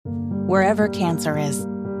Wherever cancer is,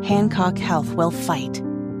 Hancock Health will fight.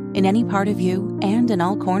 In any part of you and in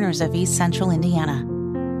all corners of East Central Indiana.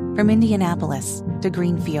 From Indianapolis to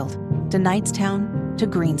Greenfield to Knightstown to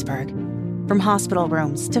Greensburg. From hospital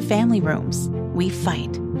rooms to family rooms, we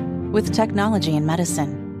fight. With technology and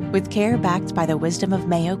medicine, with care backed by the wisdom of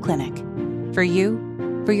Mayo Clinic. For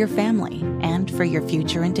you, for your family, and for your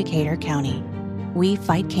future in Decatur County. We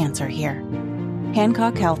fight cancer here.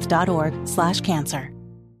 HancockHealth.org/cancer.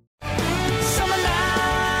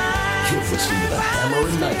 You're listening to the Hammer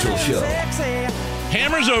and Nigel Show.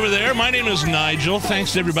 Hammer's over there. My name is Nigel.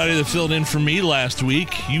 Thanks to everybody that filled in for me last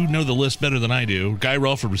week. You know the list better than I do. Guy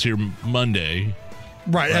Relford was here Monday.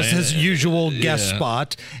 Right, as his usual guest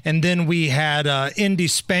spot. And then we had Indy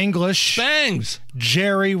Spanglish. Spangs!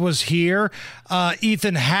 Jerry was here.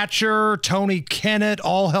 Ethan Hatcher, Tony Kennett,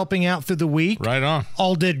 all helping out through the week. Right on.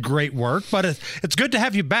 All did great work, but it's good to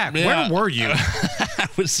have you back. Yeah. Where were you? I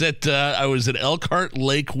was at Elkhart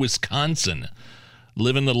Lake, Wisconsin,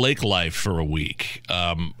 living the lake life for a week.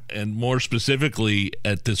 And more specifically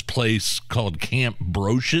at this place called Camp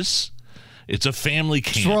Brocious. It's a family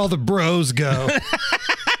camp. It's where all the bros go.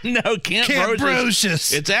 No, Camp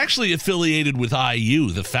Brocious. It's actually affiliated with IU.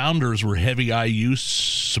 The founders were heavy IU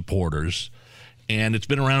supporters, and it's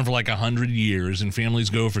been around for like 100 years, and families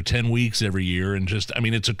go for 10 weeks every year, and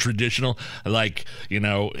it's a traditional,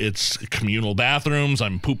 it's communal bathrooms.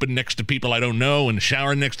 I'm pooping next to people I don't know and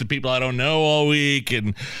showering next to people I don't know all week,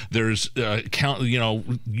 and there's,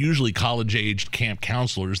 usually college-aged camp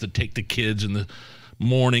counselors that take the kids in the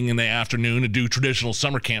morning and the afternoon to do traditional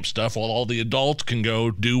summer camp stuff while all the adults can go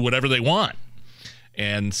do whatever they want.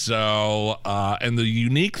 And so, and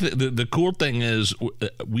the cool thing is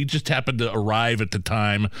we just happened to arrive at the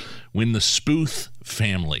time when the Spooth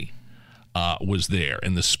family was there.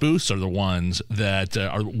 And the Spooths are the ones that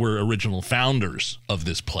were original founders of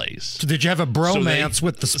this place. So did you have a bromance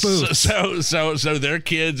with the Spooths? So their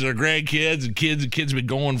kids, their grandkids, and kids have been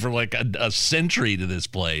going for like a century to this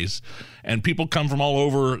place. And people come from all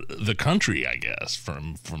over the country, I guess,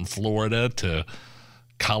 from Florida to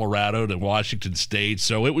Colorado to Washington State.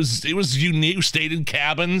 So it was unique. We stayed in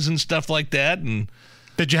cabins and stuff like that. And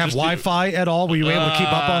did you have Wi-Fi at all? Were you able to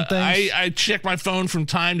keep up on things? I checked my phone from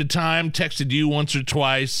time to time, texted you once or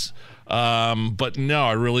twice. But no,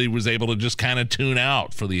 I really was able to just kind of tune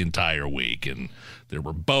out for the entire week. And there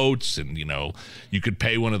were boats, and, you could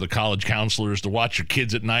pay one of the college counselors to watch your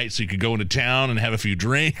kids at night so you could go into town and have a few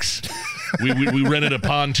drinks. we rented a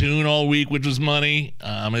pontoon all week, which was money.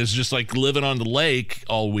 It was just like living on the lake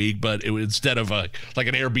all week, but instead of like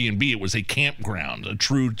an Airbnb, it was a campground,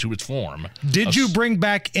 true to its form. Did you bring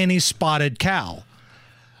back any spotted cow?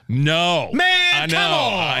 No. Man, come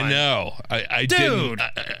on. I know. I Dude.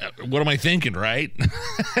 didn't. What am I thinking, right?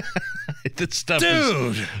 That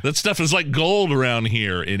stuff is like gold around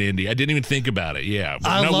here in Indy. I didn't even think about it. Yeah. But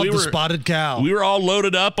I love the spotted cow. We were all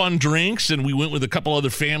loaded up on drinks, and we went with a couple other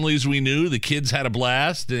families we knew. The kids had a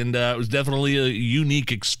blast, and it was definitely a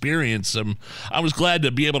unique experience. I was glad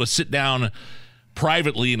to be able to sit down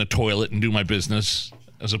privately in a toilet and do my business,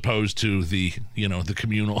 as opposed to the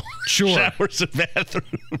communal showers and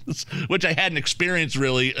bathrooms, which I hadn't experienced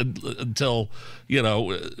really until,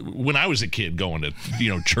 when I was a kid going to,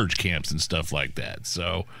 church camps and stuff like that.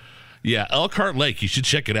 So, yeah, Elkhart Lake, you should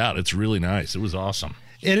check it out. It's really nice. It was awesome.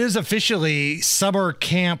 It is officially summer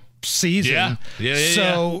camp season. Yeah.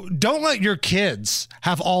 So don't let your kids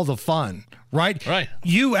have all the fun. Right? Right.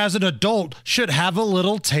 You, as an adult, should have a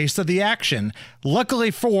little taste of the action.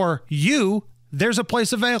 Luckily for you, there's a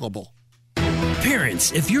place available.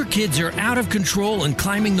 Parents, if your kids are out of control and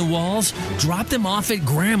climbing the walls, drop them off at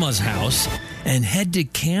Grandma's house and head to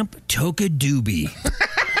Camp Tokadoobie.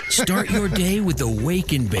 Start your day with a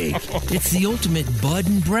wake and bake. It's the ultimate bud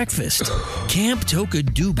and breakfast. Camp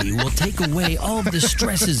Tokadoobie will take away all of the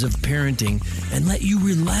stresses of parenting and let you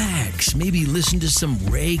relax. Maybe listen to some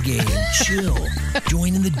reggae and chill.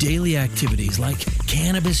 Join in the daily activities like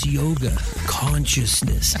cannabis yoga,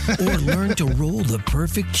 consciousness, or learn to roll the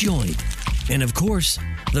perfect joint. And of course,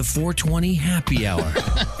 the 420 happy hour.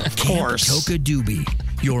 Of course. Camp Tokadoobie,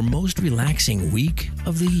 your most relaxing week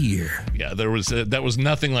of the year. Yeah, that was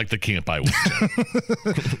nothing like the camp I went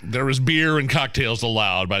to. There was beer and cocktails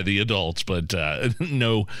allowed by the adults, but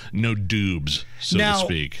no doobs, so to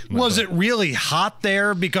speak. Was it really hot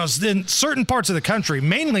there? Because in certain parts of the country,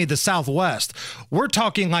 mainly the Southwest, we're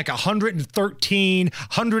talking like 113,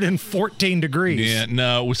 114 degrees. Yeah,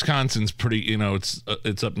 no, Wisconsin's pretty,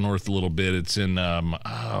 it's up north a little bit. It's in,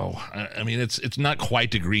 it's not quite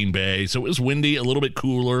to Green Bay, so it was windy, a little bit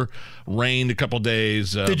cooler, rained a couple days.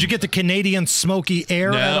 days. Did you get the Canadian smoky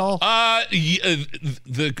air at all?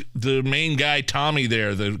 The main guy, Tommy,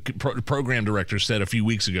 there, the program director, said a few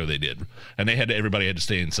weeks ago they did, and everybody had to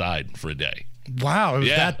stay inside for a day. Wow, it was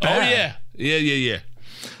that bad. Oh yeah.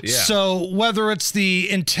 So whether it's the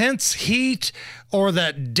intense heat or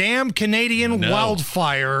that damn Canadian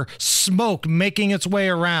wildfire smoke making its way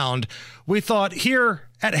around, we thought here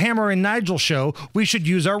at Hammer and Nigel Show, we should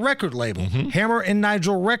use our record label, Hammer and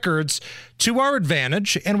Nigel Records, to our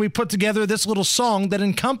advantage, and we put together this little song that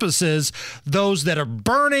encompasses those that are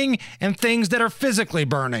burning and things that are physically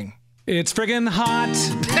burning. It's friggin' hot.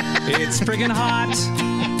 It's friggin' hot.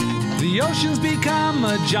 The ocean's become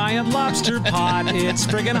a giant lobster pot. It's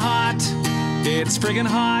friggin' hot. It's friggin'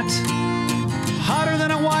 hot. Hotter than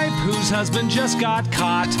a wife whose husband just got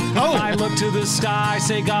caught. I look to the sky,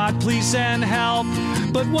 say, God, please send help.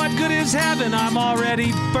 But what good is heaven? I'm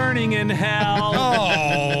already burning in hell.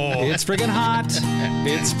 It's friggin' hot.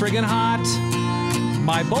 It's friggin' hot.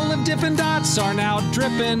 My bowl of Dippin' Dots are now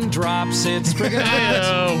drippin' drops. It's friggin'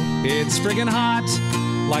 hot. It's friggin' hot.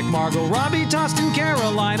 Like Margot Robbie tossed in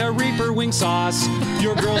Carolina Reaper wing sauce.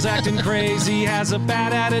 Your girl's acting crazy, has a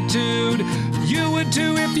bad attitude. You would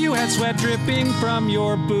too if you had sweat dripping from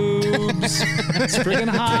your boobs. It's friggin'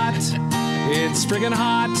 hot. It's friggin'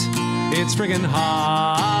 hot. It's friggin'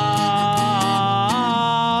 hot.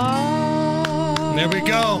 There we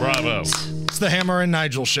go. Bravo. It's the Hammer and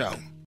Nigel Show.